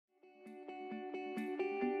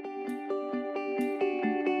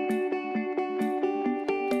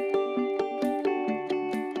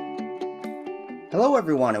Hello,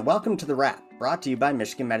 everyone, and welcome to The Wrap, brought to you by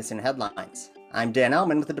Michigan Medicine Headlines. I'm Dan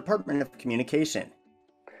Ellman with the Department of Communication.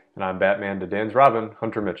 And I'm Batman to Dan's Robin,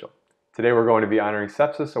 Hunter Mitchell. Today we're going to be honoring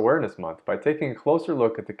Sepsis Awareness Month by taking a closer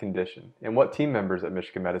look at the condition and what team members at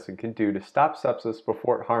Michigan Medicine can do to stop sepsis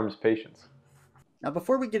before it harms patients. Now,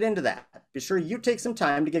 before we get into that, be sure you take some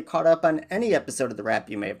time to get caught up on any episode of The Wrap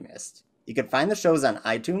you may have missed. You can find the shows on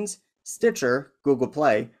iTunes, Stitcher, Google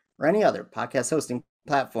Play, or any other podcast hosting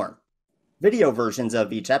platform. Video versions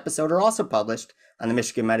of each episode are also published on the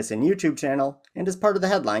Michigan Medicine YouTube channel and as part of the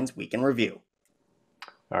Headlines Week in Review.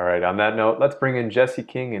 All right, on that note, let's bring in Jesse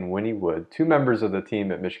King and Winnie Wood, two members of the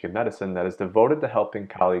team at Michigan Medicine that is devoted to helping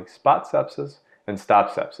colleagues spot sepsis and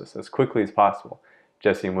stop sepsis as quickly as possible.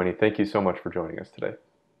 Jesse and Winnie, thank you so much for joining us today.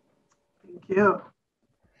 Thank you.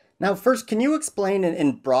 Now, first, can you explain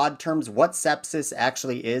in broad terms what sepsis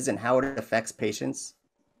actually is and how it affects patients?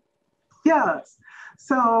 Yes.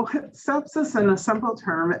 So sepsis in a simple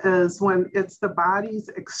term is when it's the body's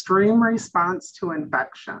extreme response to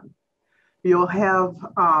infection. You'll have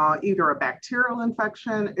either a bacterial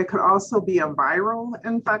infection. It could also be a viral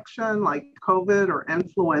infection like COVID or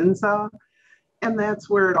influenza. And that's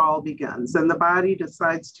where it all begins. And the body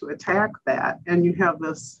decides to attack that. And you have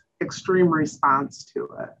this extreme response to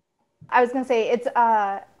it. I was going to say it's,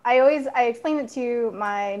 I explain it to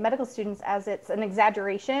my medical students as it's an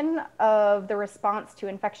exaggeration of the response to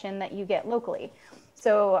infection that you get locally.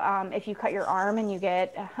 So if you cut your arm and you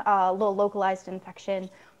get a little localized infection,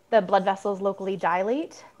 the blood vessels locally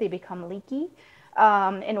dilate, they become leaky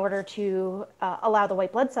in order to allow the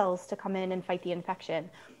white blood cells to come in and fight the infection.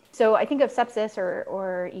 So I think of sepsis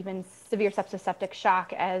or even severe sepsis septic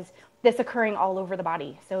shock as this occurring all over the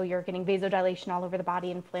body. So you're getting vasodilation all over the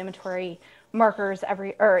body, inflammatory markers,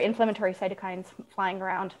 inflammatory cytokines flying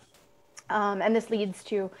around. And this leads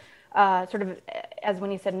to sort of, as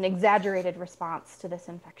Winnie said, an exaggerated response to this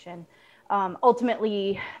infection.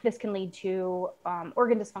 Ultimately, this can lead to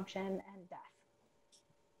organ dysfunction and death.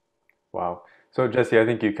 Wow. So Jesse, I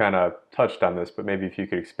think you kind of touched on this, but maybe if you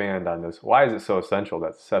could expand on this. Why is it so essential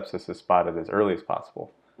that sepsis is spotted as early as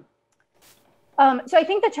possible? So I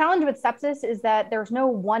think the challenge with sepsis is that there's no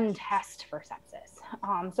one test for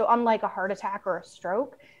sepsis. So unlike a heart attack or a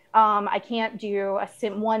stroke, I can't do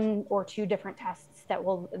one or two different tests that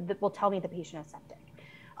will tell me the patient is septic.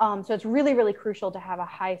 So it's really, really crucial to have a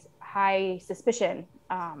high suspicion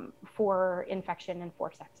for infection and for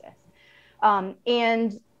sepsis.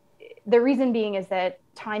 And the reason being is that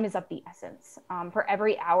time is of the essence. For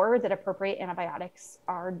every hour that appropriate antibiotics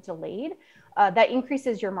are delayed, that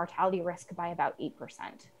increases your mortality risk by about 8%.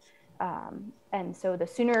 And so the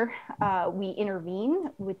sooner we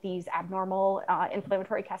intervene with these abnormal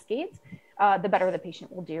inflammatory cascades, the better the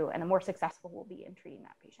patient will do and the more successful we'll be in treating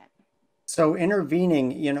that patient. So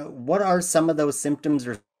intervening, what are some of those symptoms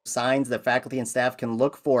or signs that faculty and staff can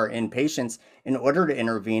look for in patients in order to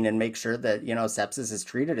intervene and make sure that, sepsis is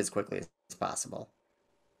treated as quickly as possible?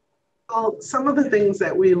 Well, some of the things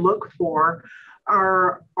that we look for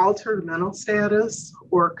are altered mental status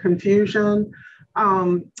or confusion,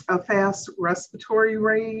 a fast respiratory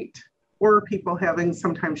rate, or people having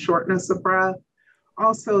sometimes shortness of breath,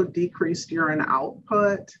 also decreased urine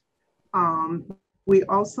output. We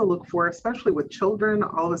also look for, especially with children,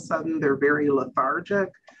 all of a sudden they're very lethargic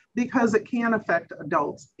because it can affect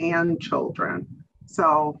adults and children.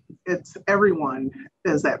 So everyone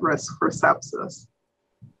is at risk for sepsis.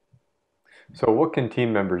 So what can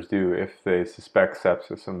team members do if they suspect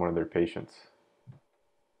sepsis in one of their patients?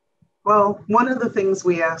 Well, one of the things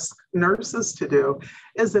we ask nurses to do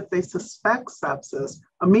is if they suspect sepsis,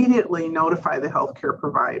 immediately notify the healthcare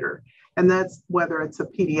provider. And that's whether it's a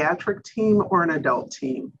pediatric team or an adult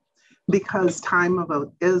team, because time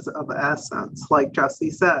is of essence. Like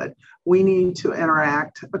Jesse said, we need to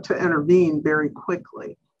intervene very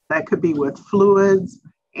quickly. That could be with fluids,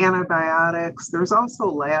 antibiotics. There's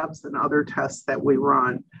also labs and other tests that we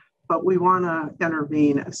run, but we want to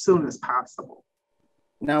intervene as soon as possible.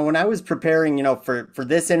 Now, when I was preparing, for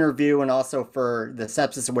this interview and also for the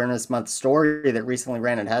Sepsis Awareness Month story that recently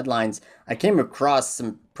ran in Headlines, I came across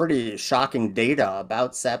some pretty shocking data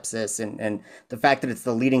about sepsis and the fact that it's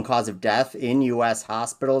the leading cause of death in U.S.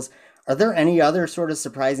 hospitals. Are there any other sort of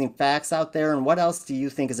surprising facts out there? And what else do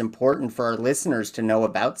you think is important for our listeners to know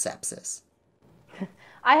about sepsis?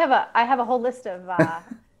 I have a whole list of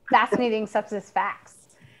fascinating sepsis facts.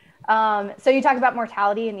 So you talk about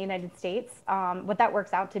mortality in the United States. What that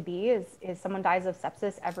works out to be is someone dies of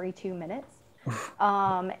sepsis every 2 minutes.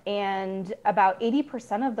 And about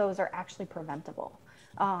 80% of those are actually preventable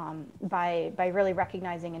by really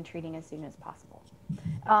recognizing and treating as soon as possible.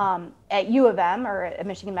 At U of M or at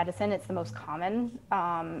Michigan Medicine, it's the most common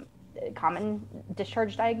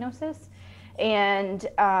discharge diagnosis. And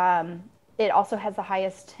it also has the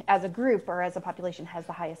highest, as a group or as a population, has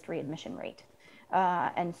the highest readmission rate.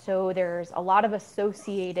 And so there's a lot of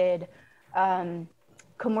associated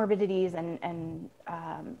comorbidities and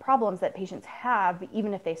problems that patients have,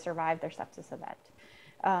 even if they survive their sepsis event.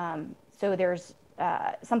 So there's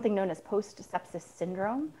something known as post-sepsis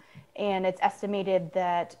syndrome, and it's estimated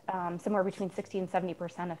that somewhere between 60 and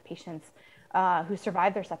 70% of patients who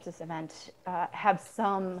survive their sepsis event have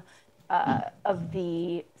some of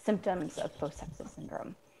the symptoms of post-sepsis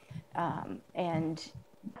syndrome. And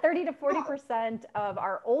 30 to 40% of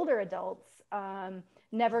our older adults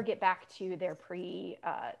never get back to their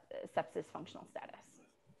pre-sepsis functional status.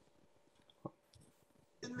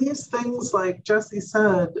 And these things, like Jesse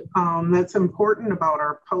said, that's important about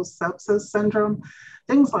our post-sepsis syndrome,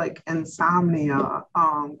 things like insomnia,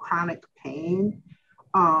 chronic pain,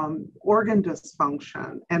 organ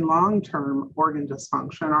dysfunction, and long-term organ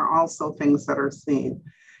dysfunction are also things that are seen.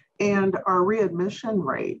 And our readmission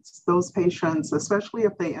rates, those patients, especially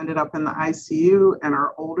if they ended up in the ICU and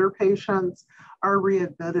our older patients, are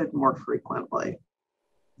readmitted more frequently.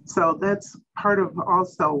 So that's part of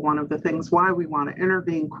also one of the things why we want to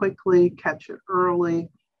intervene quickly, catch it early,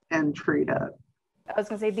 and treat it. I was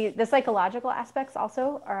going to say the psychological aspects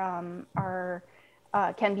also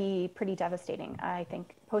can be pretty devastating. I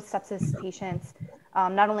think post-sepsis patients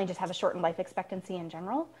not only just have a shortened life expectancy in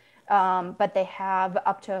general, but they have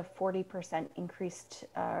up to 40% increased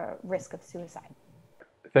risk of suicide.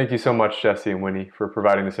 Thank you so much, Jesse and Winnie, for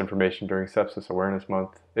providing this information during Sepsis Awareness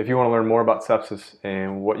Month. If you want to learn more about sepsis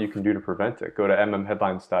and what you can do to prevent it, go to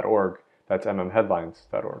mmheadlines.org. That's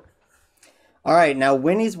mmheadlines.org. All right, now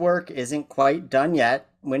Winnie's work isn't quite done yet.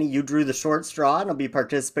 Winnie, you drew the short straw and will be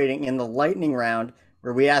participating in the lightning round,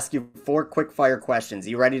 where we ask you 4 quick fire questions.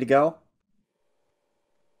 You ready to go?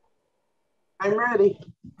 I'm ready.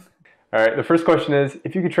 All right, the first question is,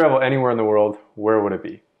 if you could travel anywhere in the world, where would it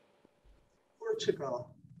be? Portugal.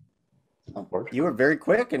 Oh, you were very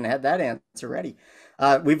quick and had that answer ready.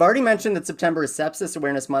 We've already mentioned that September is Sepsis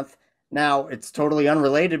Awareness Month. Now, it's totally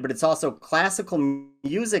unrelated, but it's also Classical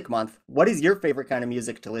Music Month. What is your favorite kind of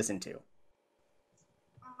music to listen to?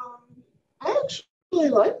 I actually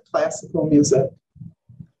like classical music.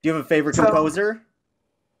 Do you have a favorite composer?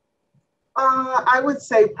 I would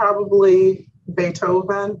say probably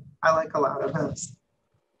Beethoven. I like a lot of his.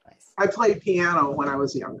 Nice. I played piano when I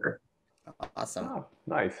was younger. Awesome. Oh,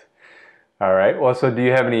 nice. All right. Well, so do you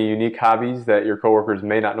have any unique hobbies that your coworkers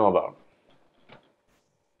may not know about?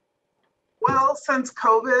 Well, since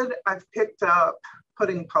COVID, I've picked up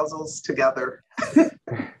putting puzzles together.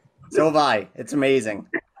 So have I. It's amazing.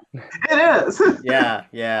 It is. Yeah.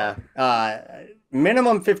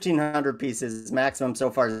 Minimum 1,500 pieces. Maximum so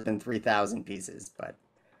far has been 3,000 pieces, but.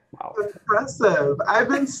 Wow. Impressive. I've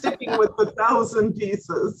been sticking with the 1,000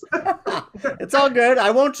 pieces. It's all good.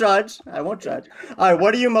 I won't judge. All right.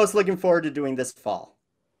 What are you most looking forward to doing this fall?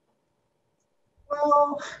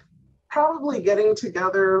 Well, probably getting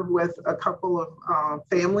together with a couple of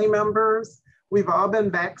family members. We've all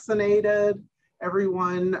been vaccinated.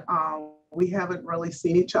 Everyone, we haven't really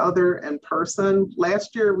seen each other in person.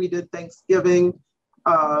 Last year we did Thanksgiving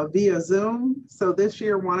via Zoom. So this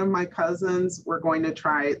year, one of my cousins, we're going to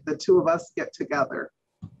try, the 2 of us get together.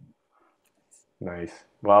 Nice.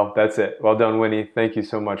 Well, that's it. Well done, Winnie. Thank you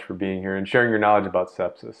so much for being here and sharing your knowledge about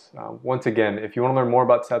sepsis. Once again, if you want to learn more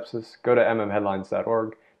about sepsis, go to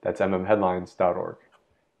mmheadlines.org. That's mmheadlines.org.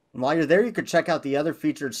 And while you're there, you could check out the other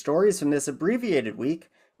featured stories from this abbreviated week,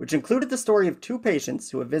 which included the story of 2 patients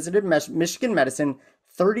who have visited Michigan Medicine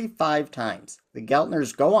 35 times. The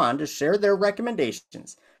Geltners go on to share their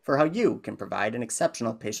recommendations for how you can provide an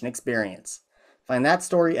exceptional patient experience. Find that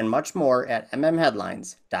story and much more at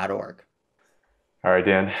mmheadlines.org. All right,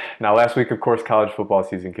 Dan. Now, last week, of course, college football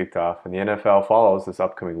season kicked off, and the NFL follows this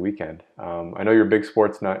upcoming weekend. I know you're a big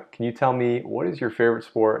sports nut. Can you tell me, what is your favorite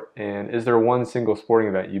sport, and is there one single sporting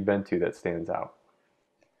event you've been to that stands out?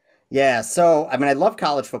 Yeah, so I mean, I love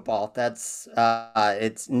college football. That's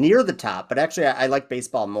it's near the top, but actually, I like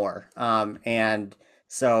baseball more. And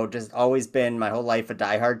so, just always been my whole life a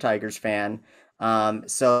diehard Tigers fan.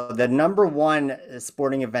 So the number one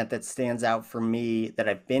sporting event that stands out for me that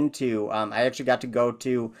I've been to, I actually got to go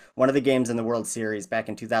to one of the games in the World Series back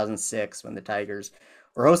in 2006 when the Tigers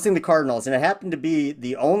were hosting the Cardinals, and it happened to be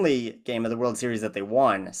the only game of the World Series that they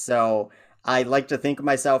won. So I like to think of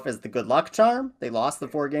myself as the good luck charm. They lost the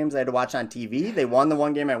 4 games I had to watch on TV. They won the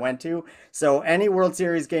 1 game I went to. So any World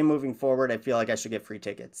Series game moving forward, I feel like I should get free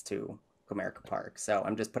tickets to Comerica Park. So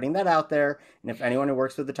I'm just putting that out there. And if anyone who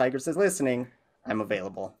works with the Tigers is listening, I'm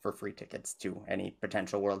available for free tickets to any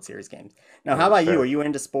potential World Series games. Now, how about you? Are you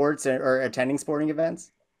into sports or attending sporting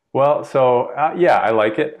events? Well, so yeah, I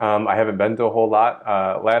like it. I haven't been to a whole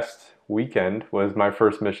lot. Last weekend was my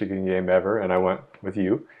first Michigan game ever, and I went with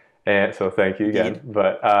you. And so thank you again. Indeed.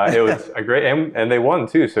 But it was a great, and they won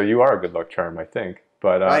too. So you are a good luck charm, I think.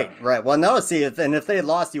 But right. Well, no, see, if they had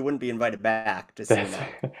lost, you wouldn't be invited back. Just so you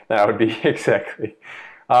know. That would be exactly.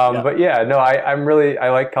 But yeah, no, I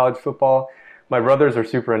like college football. My brothers are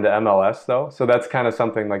super into MLS though, so that's kind of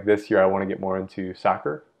something like this year I want to get more into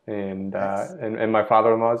soccer, and Nice. and my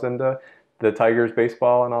father-in-law's into the Tigers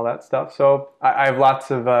baseball and all that stuff. So I have lots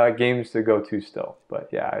of games to go to still. But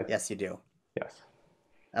yeah, Yes, you do. yes.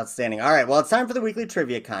 Outstanding. All right. Well, it's time for the weekly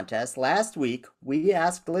trivia contest. Last week, we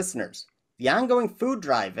asked listeners, the ongoing food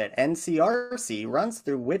drive at NCRC runs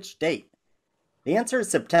through which date? The answer is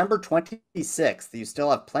September 26th. You still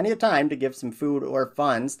have plenty of time to give some food or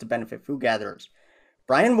funds to benefit food gatherers.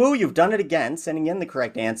 Brian Wu, you've done it again, sending in the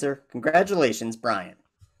correct answer. Congratulations, Brian.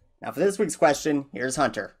 Now for this week's question, here's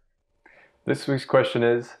Hunter. This week's question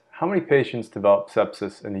is, how many patients develop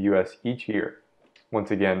sepsis in the U.S. each year? Once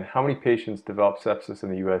again, how many patients develop sepsis in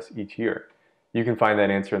the U.S. each year? You can find that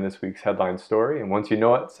answer in this week's headline story, and once you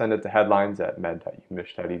know it, send it to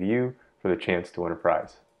headlines@med.umich.edu for the chance to win a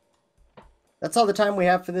prize. That's all the time we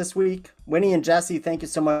have for this week. Winnie and Jesse, thank you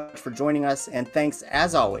so much for joining us, and thanks,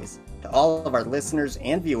 as always, to all of our listeners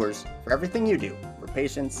and viewers for everything you do for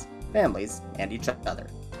patients, families, and each other.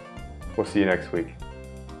 We'll see you next week.